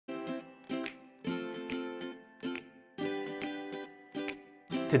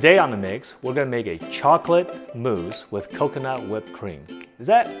Today on the mix, we're gonna make a chocolate mousse with coconut whipped cream.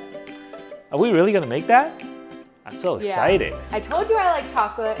 Are we really gonna make that? I'm so excited. I told you I like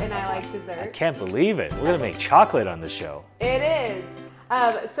chocolate and I like dessert. I can't believe it. We're gonna make chocolate on the show. It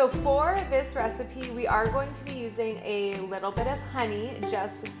is. So for this recipe, we are going to be using a little bit of honey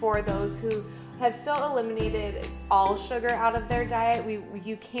just for those who have still eliminated all sugar out of their diet.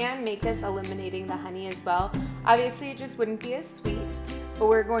 You can make this eliminating the honey as well. Obviously, it just wouldn't be as sweet, but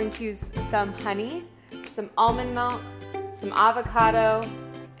we're going to use some honey, some almond milk, some avocado,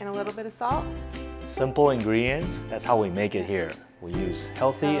 and a little bit of salt. Simple ingredients, that's how we make it here. We use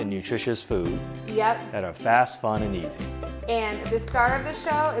healthy and nutritious food that are fast, fun, and easy. And the star of the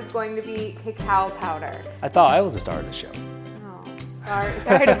show is going to be cacao powder. I thought I was the star of the show. Oh,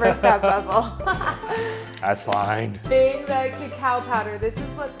 sorry to burst that bubble. That's fine. Being the cacao powder, this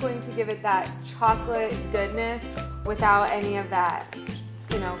is what's going to give it that chocolate goodness without any of that,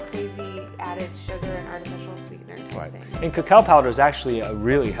 crazy added sugar and artificial sweetener type thing. And cacao powder is actually a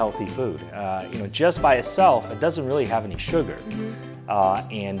really healthy food. Just by itself, it doesn't really have any sugar. It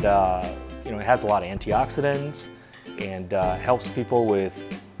has a lot of antioxidants and helps people with,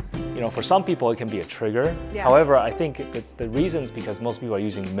 for some people it can be a trigger. However, I think the reason is because most people are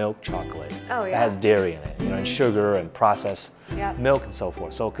using milk chocolate. It has dairy in it, and sugar and processed milk and so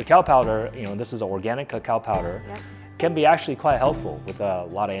forth. So cacao powder, this is organic cacao powder, can be actually quite helpful with a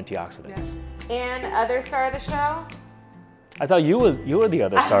lot of antioxidants. And other star of the show? I thought you were the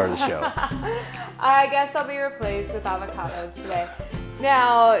other star of the show. I guess I'll be replaced with avocados today.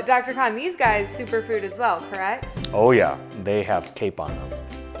 Now, Dr. Khan, these guys superfood as well, correct? Oh yeah, they have cape on them.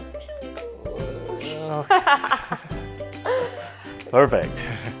 Perfect.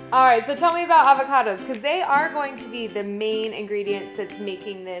 All right, so tell me about avocados, because they are going to be the main ingredients that's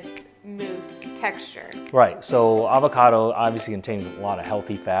making this mousse texture. Right, so avocado obviously contains a lot of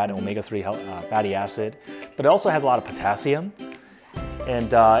healthy fat, omega-3 fatty acid, but it also has a lot of potassium,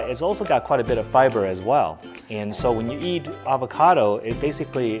 and it's also got quite a bit of fiber as well. And so when you eat avocado,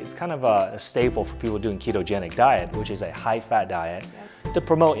 it's kind of a staple for people doing ketogenic diet, which is a high-fat diet, to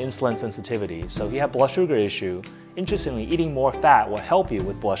promote insulin sensitivity. So if you have blood sugar issue, interestingly, eating more fat will help you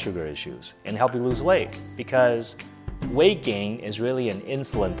with blood sugar issues and help you lose weight, because weight gain is really an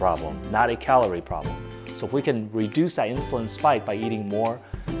insulin problem, not a calorie problem. So if we can reduce that insulin spike by eating more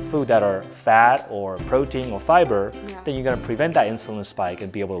food that are fat or protein or fiber, then you're going to prevent that insulin spike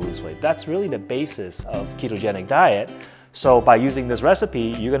and be able to lose weight. That's really the basis of ketogenic diet. So by using this recipe,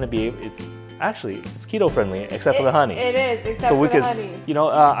 you're going to be it's keto friendly except for the honey. It is, except for the honey.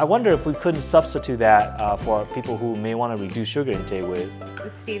 I wonder if we couldn't substitute that for people who may want to reduce sugar intake with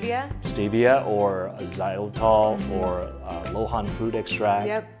stevia? Stevia or xylitol or Lohan fruit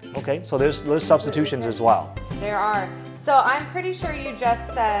extract. Okay, so there's substitutions as well. There are. So I'm pretty sure you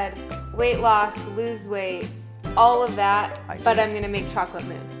just said weight loss, lose weight, all of that, but I'm going to make chocolate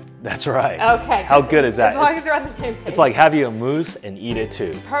mousse. That's right. Okay. How good is that? As long as you're on the same page. It's like having a mousse and eat it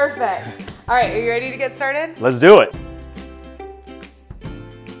too. Perfect. All right, are you ready to get started? Let's do it.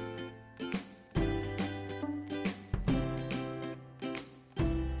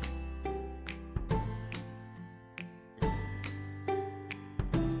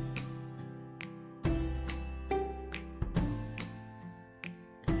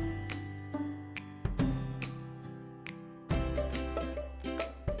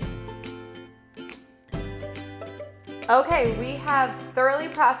 Okay, we have thoroughly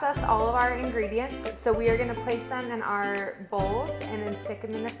processed all of our ingredients, so we are going to place them in our bowls and then stick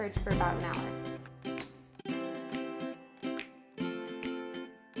them in the fridge for about an hour.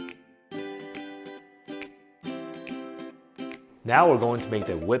 Now we're going to make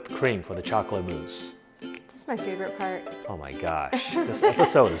the whipped cream for the chocolate mousse. That's my favorite part. Oh my gosh, this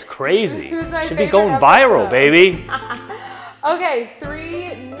episode is crazy. Should be going viral, baby. Okay,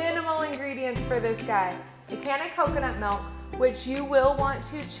 3 minimal ingredients for this guy. A can of coconut milk, which you will want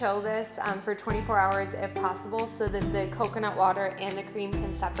to chill this for 24 hours if possible, so that the coconut water and the cream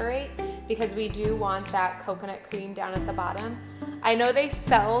can separate, because we do want that coconut cream down at the bottom. I know they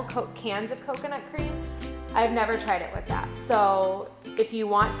sell cans of coconut cream. I've never tried it with that. So if you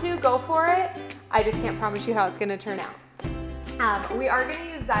want to, go for it. I just can't promise you how it's gonna turn out. We are gonna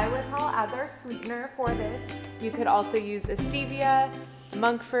use xylitol as our sweetener for this. You could also use a stevia,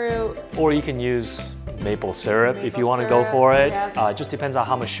 monk fruit. Or you can use maple syrup if you want to go for it. It just depends on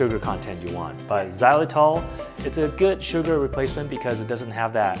how much sugar content you want. But xylitol, it's a good sugar replacement because it doesn't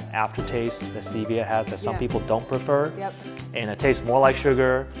have that aftertaste that stevia has that some people don't prefer. And it tastes more like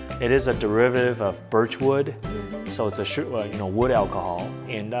sugar. It is a derivative of birchwood, so it's a wood alcohol,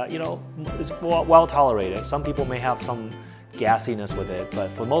 and it's well tolerated. Some people may have some gassiness with it,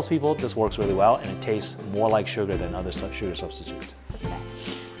 but for most people, this works really well, and it tastes more like sugar than other sugar substitutes. Okay.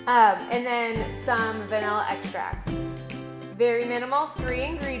 And then some vanilla extract. Very minimal, 3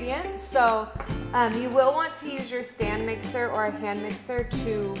 ingredients. So you will want to use your stand mixer or a hand mixer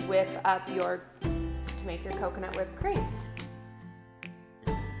to make your coconut whipped cream.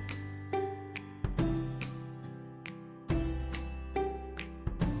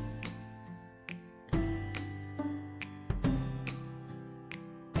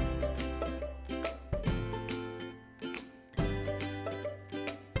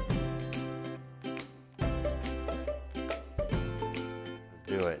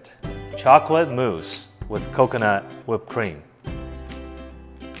 Do it. Chocolate mousse with coconut whipped cream.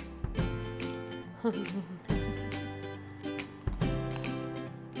 It's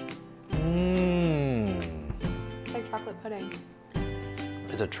like chocolate pudding.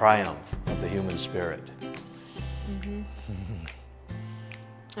 It's a triumph of the human spirit.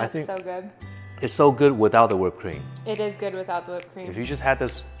 That's so good. It's so good without the whipped cream. It is good without the whipped cream. If you just had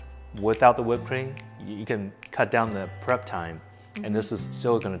this without the whipped cream, you can cut down the prep time, and this is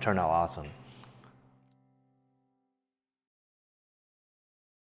still going to turn out awesome.